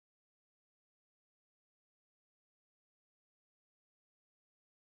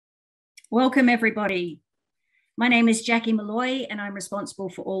Welcome, everybody. My name is Jackie Malloy, and I'm responsible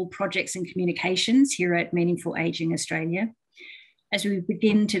for all projects and communications here at Meaningful Aging Australia. As we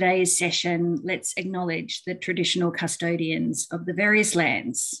begin today's session, let's acknowledge the traditional custodians of the various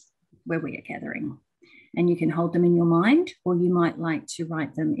lands where we are gathering. And you can hold them in your mind, or you might like to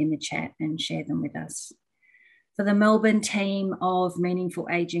write them in the chat and share them with us. For the Melbourne team of Meaningful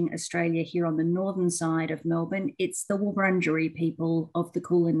Aging Australia here on the northern side of Melbourne, it's the Wurundjeri people of the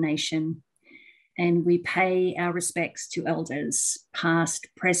Kulin Nation. And we pay our respects to elders, past,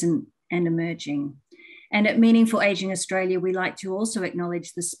 present, and emerging. And at Meaningful Aging Australia, we like to also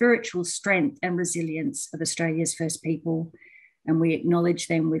acknowledge the spiritual strength and resilience of Australia's First People. And we acknowledge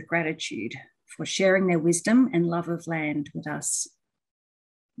them with gratitude for sharing their wisdom and love of land with us.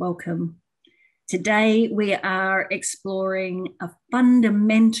 Welcome. Today, we are exploring a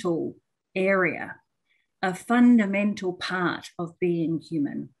fundamental area, a fundamental part of being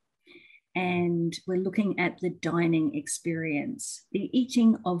human. And we're looking at the dining experience, the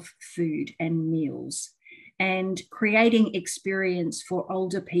eating of food and meals, and creating experience for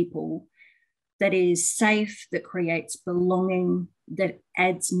older people that is safe, that creates belonging, that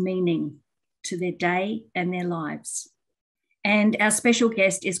adds meaning to their day and their lives. And our special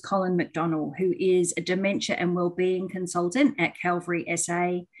guest is Colin McDonnell, who is a dementia and wellbeing consultant at Calvary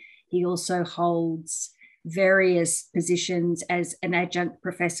SA. He also holds various positions as an adjunct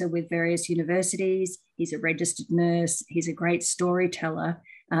professor with various universities. He's a registered nurse. He's a great storyteller.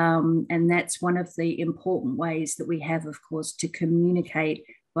 And that's one of the important ways that we have, of course, to communicate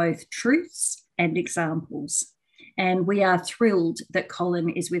both truths and examples. And we are thrilled that Colin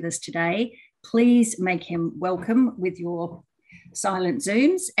is with us today. Please make him welcome with your silent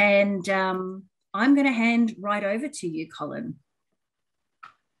Zooms. And I'm going to hand right over to you, Colin.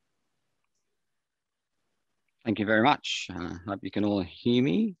 Thank you very much. Hope you can all hear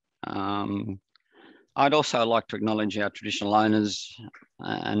me. I'd also like to acknowledge our traditional owners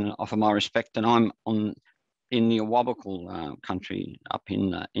and offer my respect. And I'm in the Awabakal country up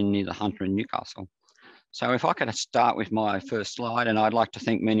in near the Hunter in Newcastle. So if I could start with my first slide, and I'd like to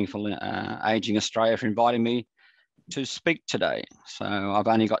thank Meaningful Aging Australia for inviting me to speak today. So I've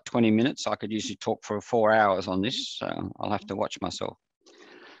only got 20 minutes. I could usually talk for 4 hours on this, so I'll have to watch myself.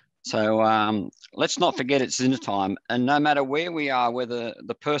 So let's not forget it's dinner time. And no matter where we are, whether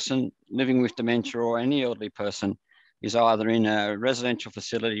the person living with dementia or any elderly person is either in a residential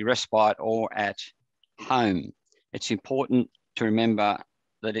facility, respite, or at home, it's important to remember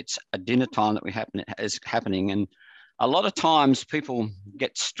that it's a dinner time that is happening. And a lot of times people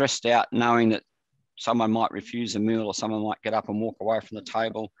get stressed out knowing that someone might refuse a meal or someone might get up and walk away from the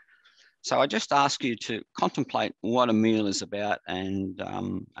table. So I just ask you to contemplate what a meal is about and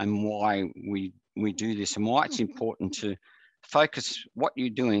why we do this and why it's important to focus what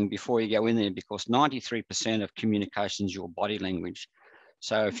you're doing before you go in there, because 93% of communication is your body language.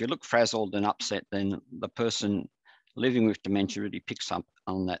 So if you look frazzled and upset, then the person living with dementia really picks up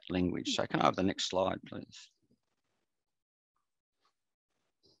on that language. So can I have the next slide, please?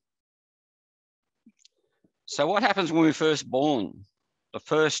 So what happens when we're first born? The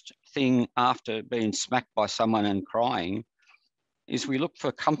first thing after being smacked by someone and crying is we look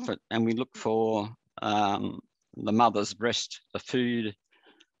for comfort and we look for the mother's breast, the food.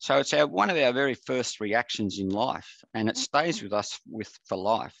 So it's one of our very first reactions in life, and it stays with us for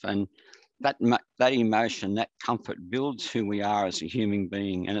life. And that emotion, that comfort builds who we are as a human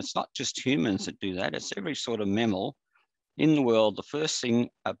being. And it's not just humans that do that. It's every sort of mammal in the world. The first thing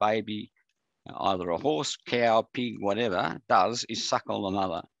a baby, either a horse, cow, pig, whatever, does is suckle the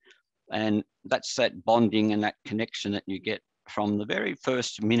mother. And that's that bonding and that connection that you get from the very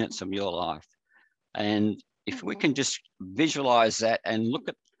first minutes of your life. And if we can just visualize that and look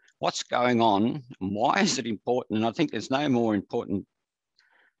at what's going on, and why is it important? And I think there's no more important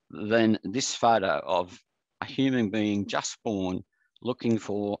than this photo of a human being just born looking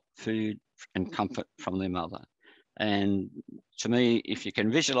for food and comfort from their mother. And to me, if you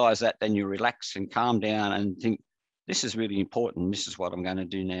can visualize that, then you relax and calm down and think, this is really important. This is what I'm going to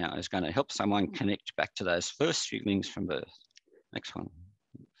do now. It's going to help someone connect back to those first feelings from birth. Next one.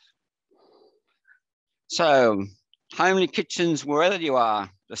 So homely kitchens, wherever you are,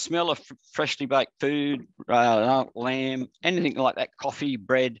 the smell of freshly baked food, lamb, anything like that, coffee,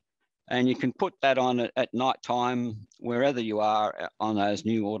 bread, and you can put that on at night time, wherever you are on those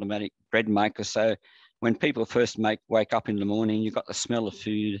new automatic bread makers. So when people first wake up in the morning, you've got the smell of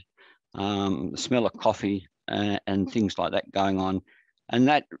food, the smell of coffee, and things like that going on. And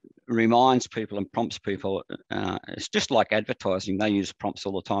that reminds people and prompts people. It's just like advertising. They use prompts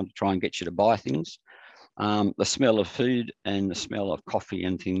all the time to try and get you to buy things. The smell of food and the smell of coffee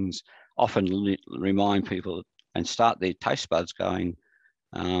and things often remind people and start their taste buds going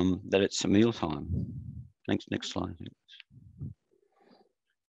that it's a meal time. Next slide.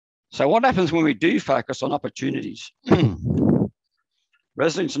 So what happens when we do focus on opportunities?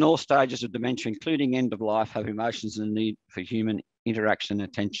 Residents in all stages of dementia, including end of life, have emotions and need for human interaction and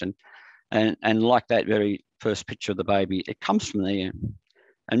attention. And like that very first picture of the baby, it comes from there.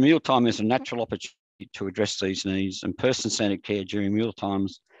 And mealtime is a natural opportunity to address these needs, and person-centered care during meal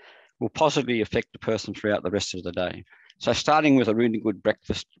times will positively affect the person throughout the rest of the day. So starting with a really good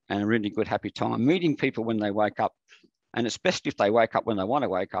breakfast and a really good happy time, meeting people when they wake up, and it's best if they wake up when they want to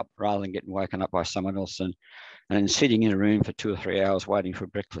wake up rather than getting woken up by someone else and sitting in a room for 2 or 3 hours waiting for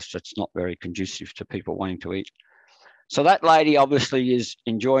breakfast. It's not very conducive to people wanting to eat. So that lady obviously is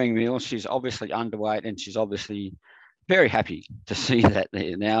enjoying meals. She's obviously underweight and she's obviously very happy to see that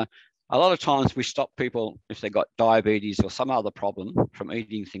there. Now, a lot of times we stop people if they've got diabetes or some other problem from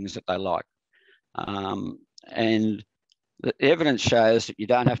eating things that they like. And the evidence shows that you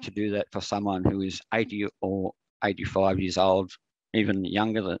don't have to do that for someone who is 80 or 85 years old, even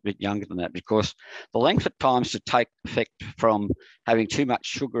a bit younger than that, because the length of times to take effect from having too much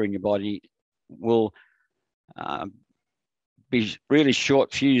sugar in your body will be really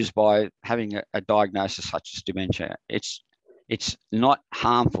short fused by having a diagnosis such as dementia. It's not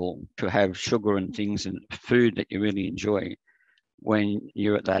harmful to have sugar and things and food that you really enjoy when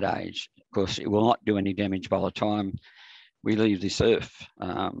you're at that age. Of course, it will not do any damage by the time we leave this earth.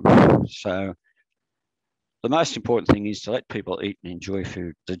 So the most important thing is to let people eat and enjoy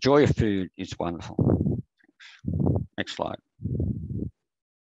food. The joy of food is wonderful. Next slide.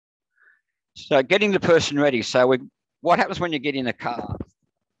 So getting the person ready. So what happens when you get in a car?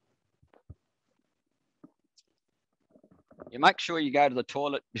 You make sure you go to the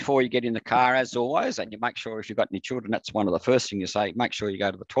toilet before you get in the car, as always, and you make sure if you've got any children, that's one of the first things you say, make sure you go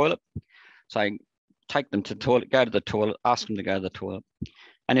to the toilet. So take them to the toilet, go to the toilet, ask them to go to the toilet.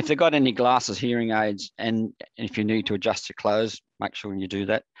 And if they've got any glasses, hearing aids, and if you need to adjust your clothes, make sure you do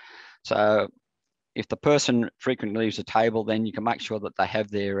that. So if the person frequently leaves the table, then you can make sure that they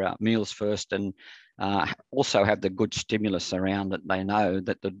have their meals first and also have the good stimulus around it. They know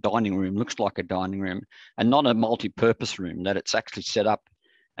that the dining room looks like a dining room and not a multi-purpose room, that it's actually set up,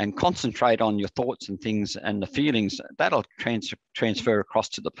 and concentrate on your thoughts and things and the feelings. That'll transfer across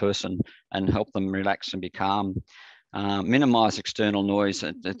to the person and help them relax and be calm. Minimize external noise.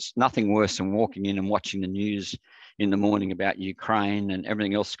 It's nothing worse than walking in and watching the news in the morning about Ukraine and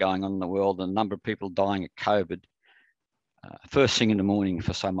everything else going on in the world, and the number of people dying of COVID. First thing in the morning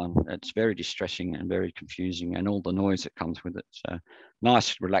for someone, it's very distressing and very confusing, and all the noise that comes with it. So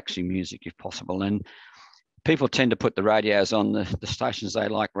nice, relaxing music if possible. And people tend to put the radios on the stations they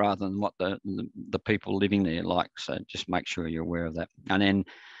like rather than what the people living there like. So just make sure you're aware of that. And then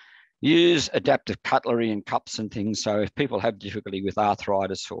use adaptive cutlery and cups and things. So if people have difficulty with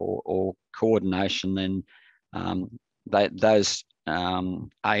arthritis or coordination, then those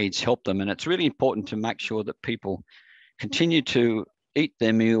aids help them. And it's really important to make sure that people continue to eat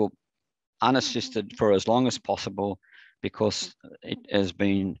their meal unassisted for as long as possible, because it has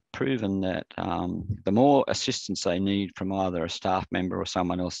been proven that the more assistance they need from either a staff member or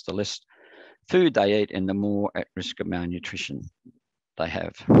someone else, the less food they eat and the more at risk of malnutrition they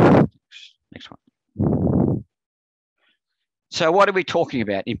have. Next one. So what are we talking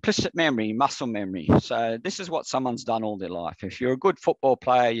about? Implicit memory, muscle memory. So this is what someone's done all their life. If you're a good football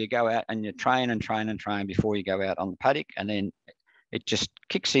player, you go out and you train and train and train before you go out on the paddock, and then it just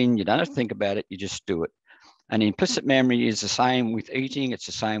kicks in. You don't have to think about it, you just do it. And implicit memory is the same with eating, it's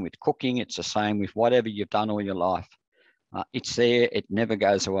the same with cooking, it's the same with whatever you've done all your life. It's there, it never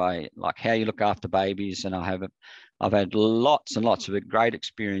goes away. Like how you look after babies, and I've had lots and lots of a great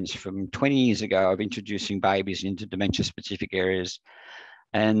experience from 20 years ago of introducing babies into dementia-specific areas.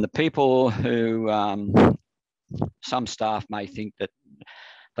 And the people who, some staff may think that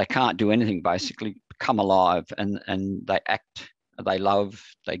they can't do anything, basically come alive, and they act, they love,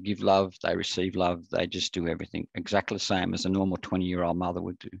 they give love, they receive love, they just do everything exactly the same as a normal 20-year-old mother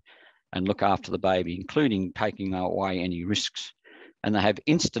would do, and look after the baby, including taking away any risks. And they have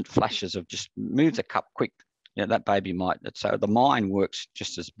instant flashes of just move the cup quick. Yeah, that baby might. So the mind works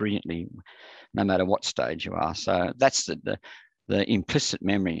just as brilliantly, no matter what stage you are. So that's the implicit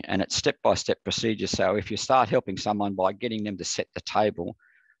memory, and it's step-by-step procedure. So if you start helping someone by getting them to set the table,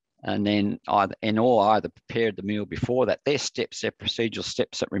 and then either prepared the meal before that, their steps, their procedural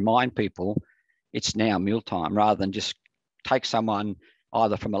steps that remind people it's now mealtime, rather than just take someone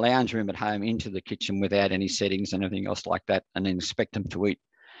either from a lounge room at home into the kitchen without any settings and everything else like that, and then expect them to eat.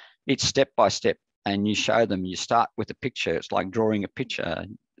 It's step by step, and you show them, you start with a picture. It's like drawing a picture.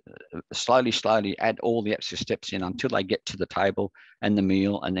 slowly add all the extra steps in until they get to the table and the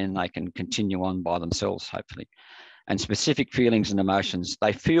meal, and then they can continue on by themselves, hopefully. And specific feelings and emotions,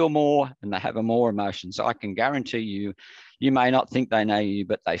 they feel more and they have more emotions. I can guarantee you, you may not think they know you,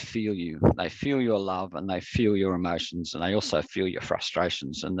 but they feel you. They feel your love and they feel your emotions, and they also feel your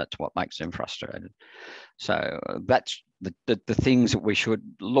frustrations, and that's what makes them frustrated. So that's the things that we should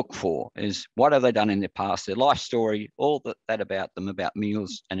look for, is what have they done in their past, their life story, all that about them, about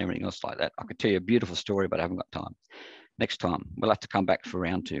meals and everything else like that. I could tell you a beautiful story, but I haven't got time. Next time. We'll have to come back for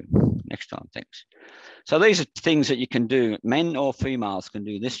round 2. Next time, thanks. So these are things that you can do. Men or females can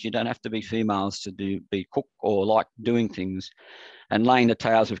do this. You don't have to be females to be cook or like doing things. And laying the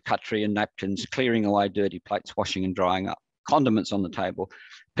towels with cutlery and napkins, clearing away dirty plates, washing and drying up, condiments on the table.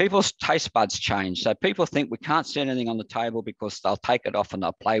 People's taste buds change. So people think we can't set anything on the table because they'll take it off and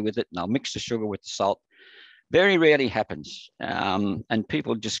they'll play with it and they'll mix the sugar with the salt. Very rarely happens. And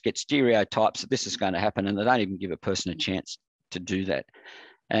people just get stereotypes that this is going to happen, and they don't even give a person a chance to do that.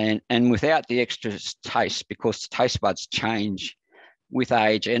 And without the extra taste, because the taste buds change with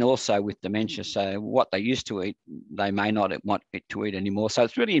age and also with dementia. So what they used to eat, they may not want it to eat anymore. So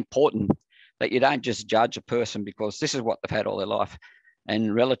it's really important that you don't just judge a person because this is what they've had all their life.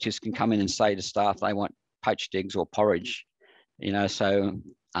 And relatives can come in and say to staff they want poached eggs or porridge, so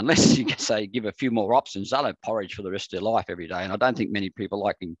unless you can say give a few more options, they'll have porridge for the rest of their life every day. And I don't think many people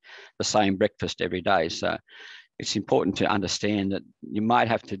like the same breakfast every day. So it's important to understand that you might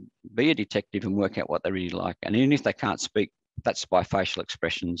have to be a detective and work out what they really like. And even if they can't speak, that's by facial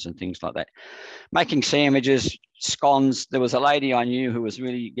expressions and things like that. Making sandwiches, scones. There was a lady I knew who was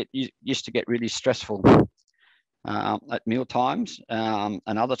used to get really stressful at meal times and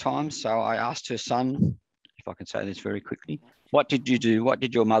other times. So I asked her son, if I can say this very quickly, what did you do? What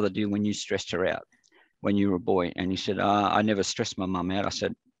did your mother do when you stressed her out when you were a boy? And he said, I never stressed my mum out. I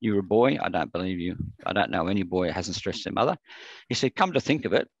said, you were a boy? I don't believe you. I don't know any boy who hasn't stressed their mother. He said, come to think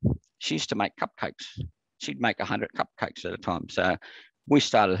of it, she used to make cupcakes. She'd make 100 cupcakes at a time. So we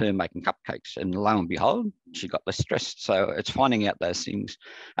started her making cupcakes, and lo and behold, she got less stressed. So it's finding out those things.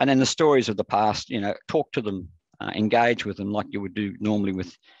 And then the stories of the past, talk to them, engage with them like you would do normally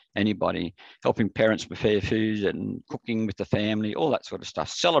with anybody, helping parents prepare food and cooking with the family, all that sort of stuff.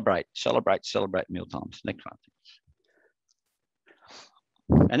 Celebrate meal times. Next one.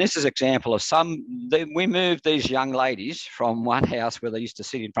 And this is an example of we moved these young ladies from one house where they used to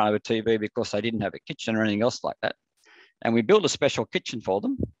sit in front of a TV because they didn't have a kitchen or anything else like that. And we built a special kitchen for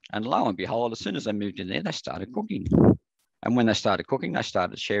them. And lo and behold, as soon as they moved in there, they started cooking. And when they started cooking, they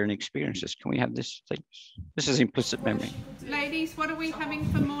started sharing experiences. Can we have this, please? This is implicit memory. Ladies, what are we having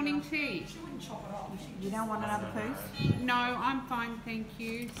for morning tea? You don't want another piece? No, I'm fine, thank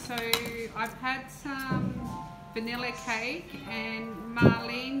you. So I've had some vanilla cake, and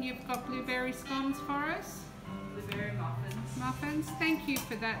Marlene, you've got blueberry scones for us? Blueberry muffins. Muffins, thank you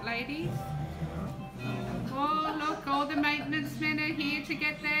for that, ladies. Oh, look, all the maintenance men are here to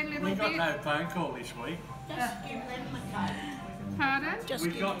get their little bit. We got no phone call this week. Just give them the cake. Pardon?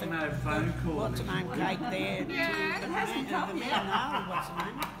 We've got no phone call. What's the name cake there? Yeah. It hasn't come yet. No, what's the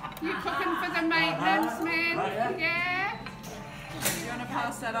name? You cooking for the maintenance men? Yeah? You want to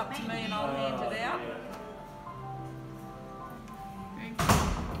pass that up to me and I'll hand it out?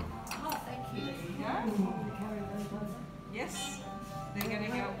 Oh, thank you. There you go. Yes. They're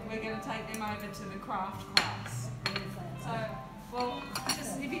going to go. We're going to take them over to the craft class. So, well,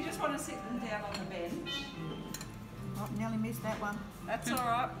 if you just want to sit them down on the bench. Oh, nearly missed that one. That's all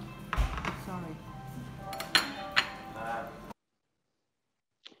right. Sorry.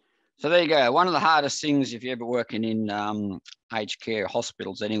 So there you go. One of the hardest things if you're ever working in aged care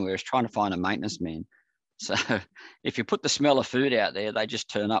hospitals anywhere is trying to find a maintenance man. So if you put the smell of food out there, they just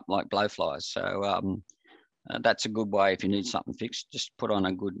turn up like blowflies. So that's a good way if you need something fixed. Just put on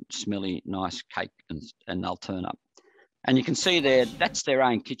a good, smelly, nice cake and they'll turn up. And you can see there, that's their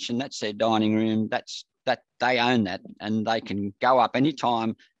own kitchen. That's their dining room. That they own that, and they can go up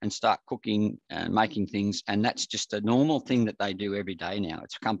anytime and start cooking and making things. And that's just a normal thing that they do every day now.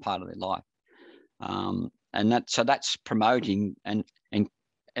 It's become part of their life. And that's promoting and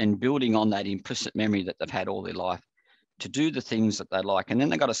building on that implicit memory that they've had all their life to do the things that they like. And then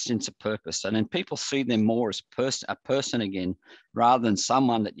they've got a sense of purpose. And then people see them more as a person again, rather than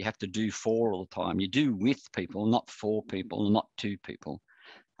someone that you have to do for all the time. You do with people, not for people, not to people.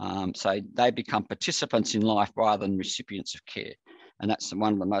 So they become participants in life rather than recipients of care. And that's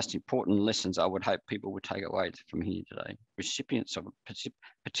one of the most important lessons I would hope people would take away from here today.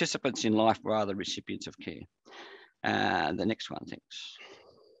 Participants in life rather than recipients of care. The next one, thanks.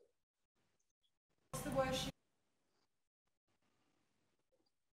 What's the worst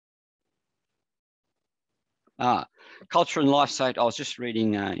Culture and life safety. I was just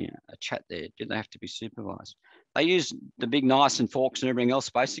reading a chat there. Did they have to be supervised? They used the big knives and forks and everything else.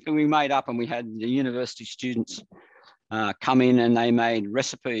 Basically, we made up, and we had the university students come in, and they made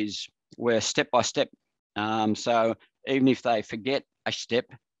recipes where step by step. So even if they forget a step,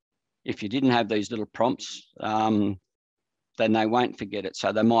 if you didn't have these little prompts, then they won't forget it.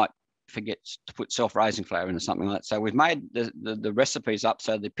 So they might forget to put self-raising flour in or something like that. So we've made the recipes up,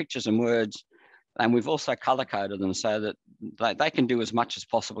 so the pictures and words, and we've also color-coded them so that they can do as much as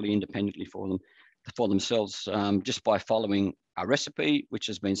possibly independently for themselves, just by following a recipe, which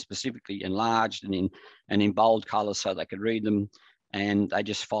has been specifically enlarged and in bold colors so they could read them, and they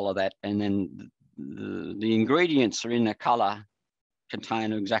just follow that. And then the ingredients are in a color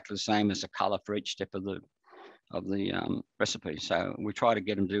container exactly the same as the color for each step of the recipe. So we try to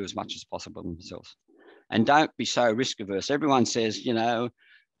get them to do as much as possible themselves. And don't be so risk averse. Everyone says, you know,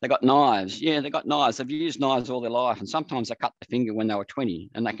 they got knives. Yeah, they got knives. They've used knives all their life. And sometimes they cut the finger when they were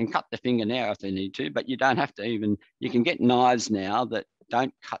 20, and they can cut the finger now if they need to, but you don't have to even, you can get knives now that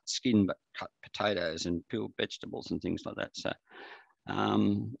don't cut skin, but cut potatoes and peel vegetables and things like that. So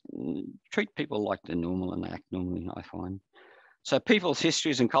treat people like they're normal and they act normally, I find. So people's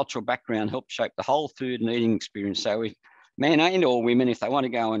histories and cultural background help shape the whole food and eating experience. So if men and or women, if they want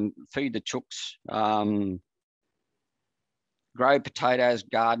to go and feed the chooks, grow potatoes,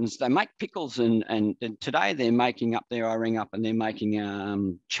 gardens, they make pickles, and today they're making up there, I rang up and they're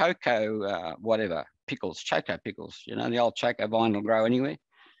making choco, whatever, pickles, choco pickles, you know, the old choco vine will grow anywhere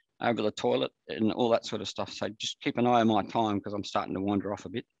over the toilet and all that sort of stuff. So just keep an eye on my time because I'm starting to wander off a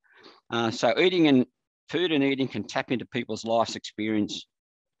bit. So food and eating can tap into people's life's experience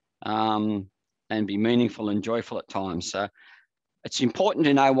and be meaningful and joyful at times. So it's important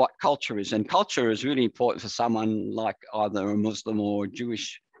to know what culture is, and culture is really important for someone like either a Muslim or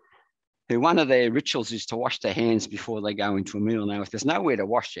Jewish, who one of their rituals is to wash their hands before they go into a meal. Now, if there's nowhere to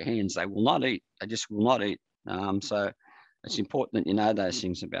wash your hands, they will not eat. They just will not eat. So it's important that you know those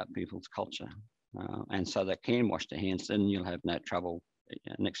things about people's culture, and so they can wash their hands, then you'll have no trouble.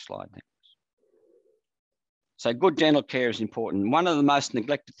 Next slide. So good dental care is important. One of the most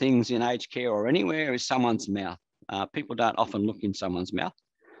neglected things in aged care or anywhere is someone's mouth. People don't often look in someone's mouth.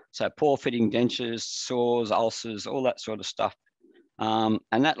 So poor fitting dentures, sores, ulcers, all that sort of stuff. And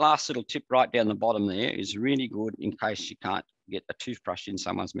that last little tip right down the bottom there is really good in case you can't get a toothbrush in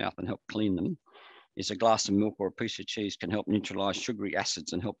someone's mouth and help clean them. Is a glass of milk or a piece of cheese can help neutralise sugary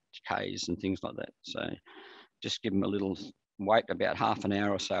acids and help decays and things like that. So just give them a little wait about half an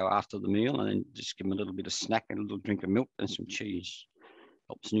hour or so after the meal, and then just give them a little bit of snack and a little drink of milk and some cheese.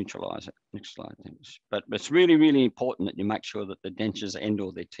 Helps neutralise it. Next slide, thanks. But it's really, really important that you make sure that the dentures and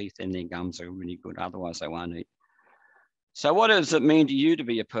or their teeth and their gums are really good, otherwise they won't eat. So what does it mean to you to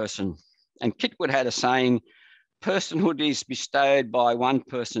be a person? And Kitwood had a saying, personhood is bestowed by one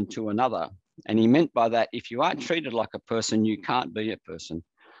person to another. And he meant by that, if you aren't treated like a person, you can't be a person.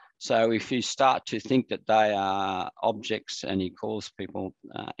 So if you start to think that they are objects, and he calls people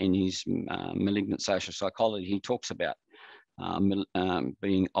in his malignant social psychology, he talks about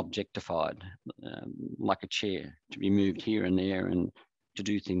being objectified, like a chair, to be moved here and there and to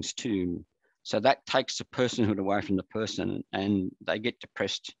do things too. So that takes the personhood away from the person, and they get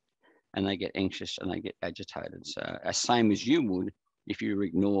depressed and they get anxious and they get agitated. So as same as you would if you were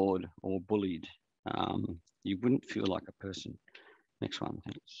ignored or bullied, you wouldn't feel like a person. Next one,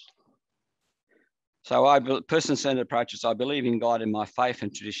 thanks. So person-centered approaches. I believe in God and my faith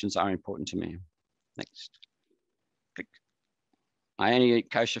and traditions are important to me. Next. Click. I only eat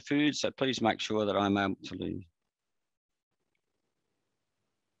kosher food, so please make sure that I'm able to leave.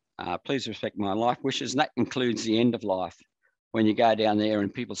 Please respect my life wishes, and that includes the end of life. When you go down there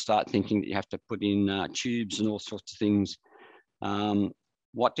and people start thinking that you have to put in tubes and all sorts of things,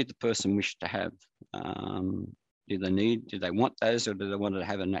 what did the person wish to have? Do they want those, or do they want to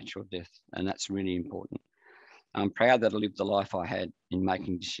have a natural death? And that's really important. I'm proud that I lived the life I had in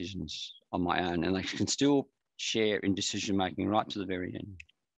making decisions on my own, and I can still share in decision-making right to the very end.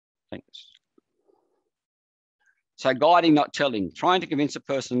 Thanks. So guiding, not telling. Trying to convince a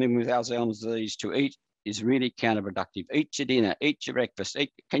person living with Alzheimer's disease to eat is really counterproductive. Eat your dinner, eat your breakfast.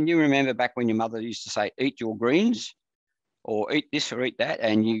 Can you remember back when your mother used to say, eat your greens, or eat this or eat that,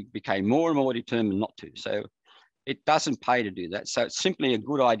 and you became more and more determined not to? So it doesn't pay to do that. So it's simply a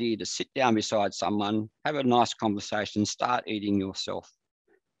good idea to sit down beside someone, have a nice conversation, start eating yourself.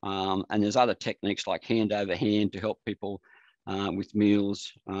 And there's other techniques like hand over hand to help people with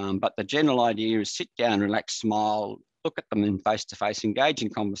meals. But the general idea is sit down, relax, smile, look at them in face-to-face, engage in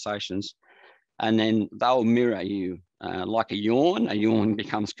conversations, and then they'll mirror you like a yawn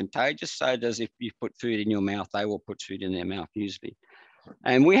becomes contagious. So does if you put food in your mouth, they will put food in their mouth usually.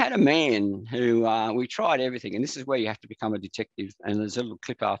 And we had a man who, we tried everything, and this is where you have to become a detective, and there's a little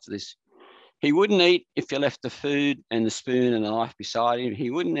clip after this. He wouldn't eat if you left the food and the spoon and the knife beside him. He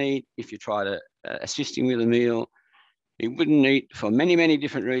wouldn't eat if you try to assist him with a meal. He wouldn't eat for many, many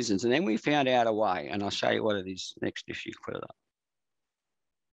different reasons. And then we found out a way, and I'll show you what it is next if you put it up.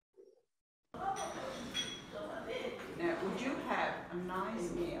 Now, would you have a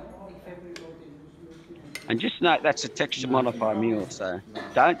nice meal if everybody And just note that's a texture modified meal, so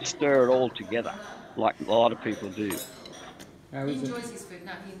don't stir it all together like a lot of people do. He enjoys his food.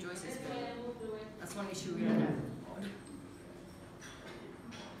 No, he enjoys his food. That's one issue we don't have.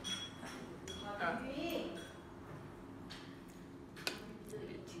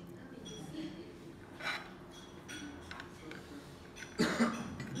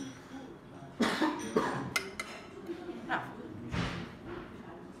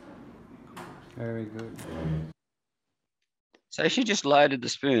 Very good. So she just loaded the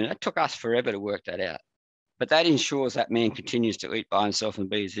spoon. It took us forever to work that out. But that ensures that man continues to eat by himself and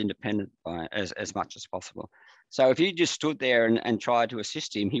be as independent as much as possible. So if you just stood there and tried to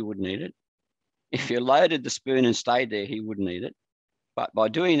assist him, he wouldn't eat it. If you loaded the spoon and stayed there, he wouldn't eat it. But by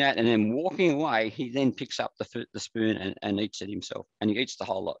doing that and then walking away, he then picks up the spoon and eats it himself, and he eats the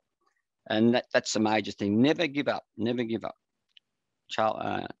whole lot. And that's the major thing. Never give up. Never give up.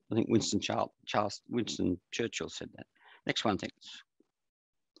 I think Winston Churchill said that. Next one, thanks.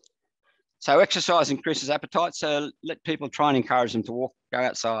 So exercise increases appetite. So let people try and encourage them to walk, go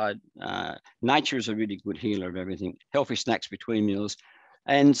outside. Nature is a really good healer of everything. Healthy snacks between meals.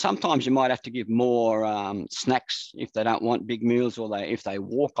 And sometimes you might have to give more snacks if they don't want big meals, or if they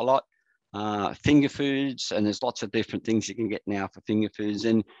walk a lot. Finger foods, and there's lots of different things you can get now for finger foods.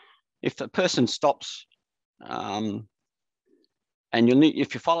 And if the person stops, and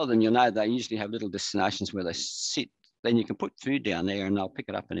if you follow them, you'll know they usually have little destinations where they sit. Then you can put food down there and they'll pick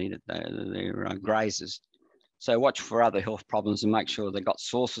it up and eat it. They're grazers. So watch for other health problems and make sure they've got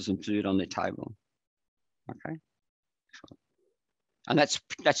sauces and food on their table. Okay. And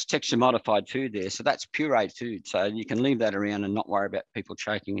that's texture modified food there. So that's pureed food. So you can leave that around and not worry about people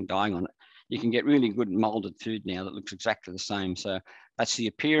choking and dying on it. You can get really good molded food now that looks exactly the same. So that's the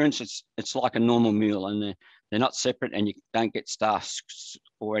appearance. It's like a normal meal, and they're not separate, and you don't get staff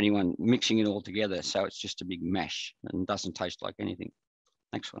or anyone mixing it all together. So it's just a big mash and doesn't taste like anything.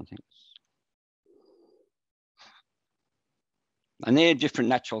 Next one, thanks. And they're different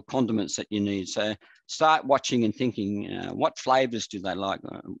natural condiments that you need. So start watching and thinking, what flavors do they like?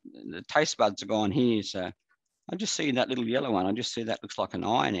 The taste buds are gone here. So I just see that little yellow one. I just see that looks like an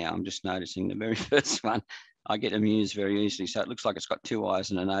eye now. I'm just noticing the very first one. I get amused very easily. So it looks like it's got two eyes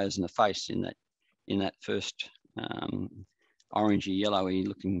and a nose and a face in that first orangey yellowy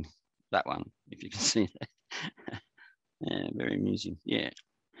looking, that one, if you can see that. Yeah, very amusing. Yeah.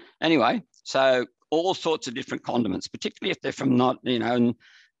 Anyway, so all sorts of different condiments, particularly if they're from not,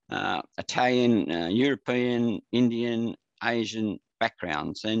 Italian, European, Indian, Asian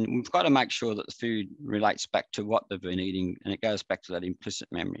backgrounds. And we've got to make sure that the food relates back to what they've been eating, and it goes back to that implicit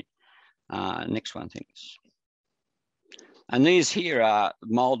memory. Next one, thanks. And these here are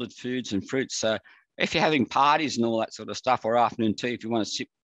molded foods and fruits. So if you're having parties and all that sort of stuff, or afternoon tea, if you want to sit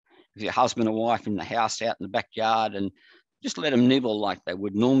with your husband or wife in the house out in the backyard, and just let them nibble like they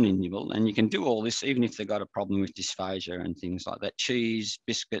would normally nibble. And you can do all this even if they've got a problem with dysphagia and things like that. Cheese,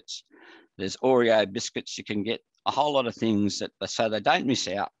 biscuits, there's Oreo biscuits. You can get a whole lot of things so they don't miss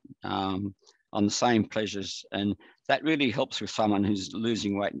out on the same pleasures. And that really helps with someone who's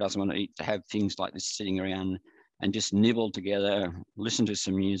losing weight and doesn't want to eat, to have things like this sitting around and just nibble together, listen to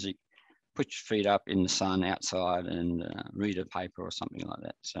some music, put your feet up in the sun outside, and read a paper or something like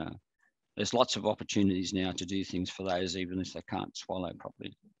that. So there's lots of opportunities now to do things for those, even if they can't swallow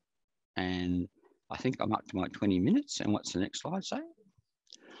properly. And I think I'm up to my 20 minutes. And what's the next slide say?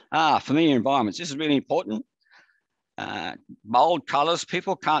 Familiar environments. This is really important. Bold colours.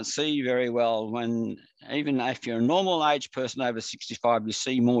 People can't see very well even if you're a normal age person over 65, you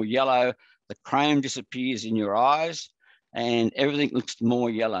see more yellow. The chrome disappears in your eyes and everything looks more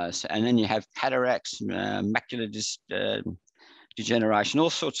yellow. And then you have cataracts, macular degeneration, all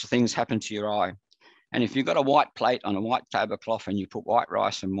sorts of things happen to your eye. And if you've got a white plate on a white tablecloth and you put white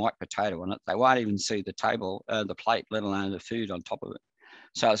rice and white potato on it, they won't even see the plate, let alone the food on top of it.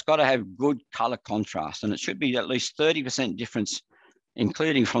 So it's got to have good colour contrast, and it should be at least 30% difference,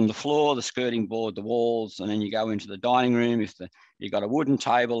 including from the floor, the skirting board, the walls, and then you go into the dining room. If you've got a wooden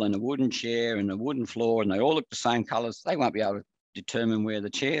table and a wooden chair and a wooden floor and they all look the same colours, they won't be able to determine where the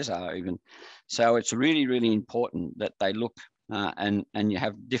chairs are even. So it's really, really important that they look and you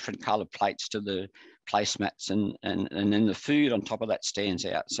have different coloured plates to the placemats, and then the food on top of that stands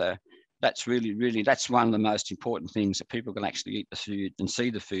out. So that's really, that's one of the most important things, that people can actually eat the food and see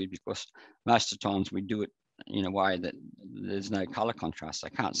the food, because most of the times we do it in a way that there's no colour contrast. They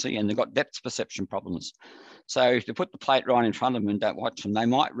can't see, and they've got depth perception problems. So if you put the plate right in front of them and don't watch them, they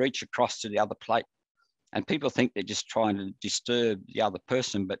might reach across to the other plate, and people think they're just trying to disturb the other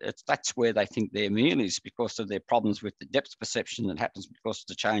person, but that's where they think their meal is, because of their problems with the depth perception that happens because of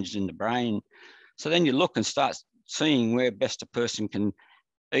the changes in the brain. So then you look and start seeing where best a person can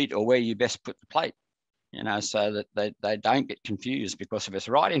eat, or where you best put the plate, so that they don't get confused, because if it's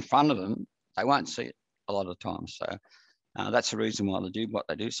right in front of them, they won't see it a lot of times. So that's the reason why they do what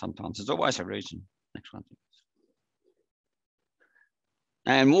they do sometimes. There's always a reason. Next one.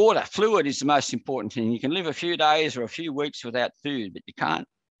 And water, fluid is the most important thing. You can live a few days or a few weeks without food, but you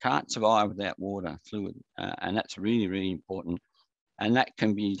can't survive without water, fluid, and that's really, really important. And that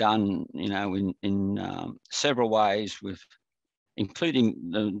can be done, in several ways, with including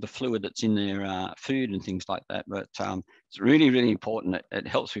the fluid that's in their food and things like that. But it's really, really important. It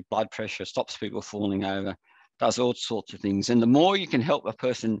helps with blood pressure, stops people falling over, does all sorts of things. And the more you can help a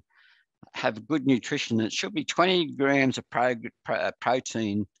person have good nutrition, it should be 20 grams of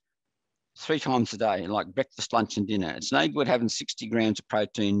protein 3 times a day, like breakfast, lunch and dinner. It's no good having 60 grams of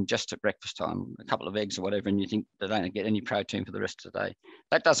protein just at breakfast time, a couple of eggs or whatever, and you think they don't get any protein for the rest of the day.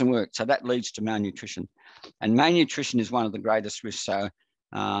 That doesn't work. So that leads to malnutrition. And malnutrition is one of the greatest risks. So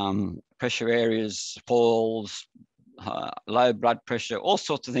pressure areas, falls, low blood pressure, all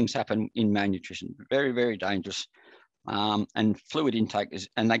sorts of things happen in malnutrition. Very, very dangerous. And fluid intake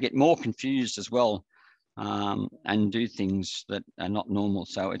and they get more confused as well, and do things that are not normal.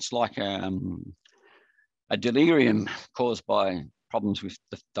 So it's like a delirium caused by problems with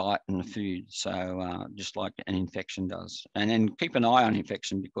the diet and the food. So just like an infection does. And then keep an eye on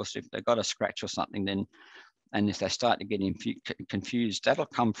infection, because if they've got a scratch or something, then, and if they start to get confused, that'll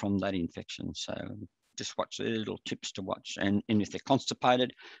come from that infection. So just watch the little tips to watch. And if they're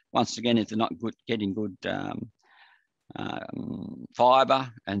constipated, once again, if they're not getting good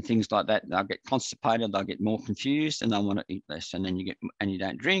fiber and things like that, they'll get constipated, they'll get more confused, and they'll want to eat less, and then you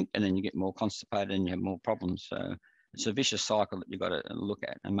don't drink, and then you get more constipated and you have more problems. So it's a vicious cycle that you've got to look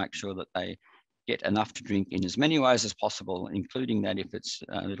at and make sure that they get enough to drink in as many ways as possible, including that if it's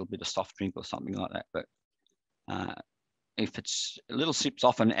a little bit of soft drink or something like that. But if it's little sips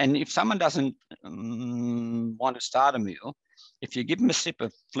often, and if someone doesn't want to start a meal, if you give them a sip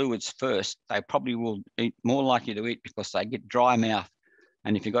of fluids first, they probably will eat, more likely to eat, because they get dry mouth.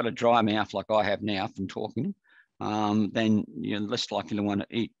 And if you've got a dry mouth like I have now from talking, then you're less likely to want to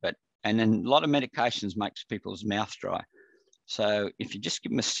eat. And then a lot of medications makes people's mouth dry. So if you just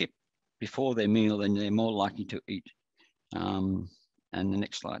give them a sip before their meal, then they're more likely to eat. And the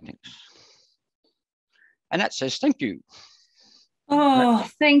next slide, thanks. And that says thank you. Oh,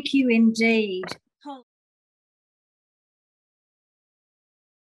 thank you indeed.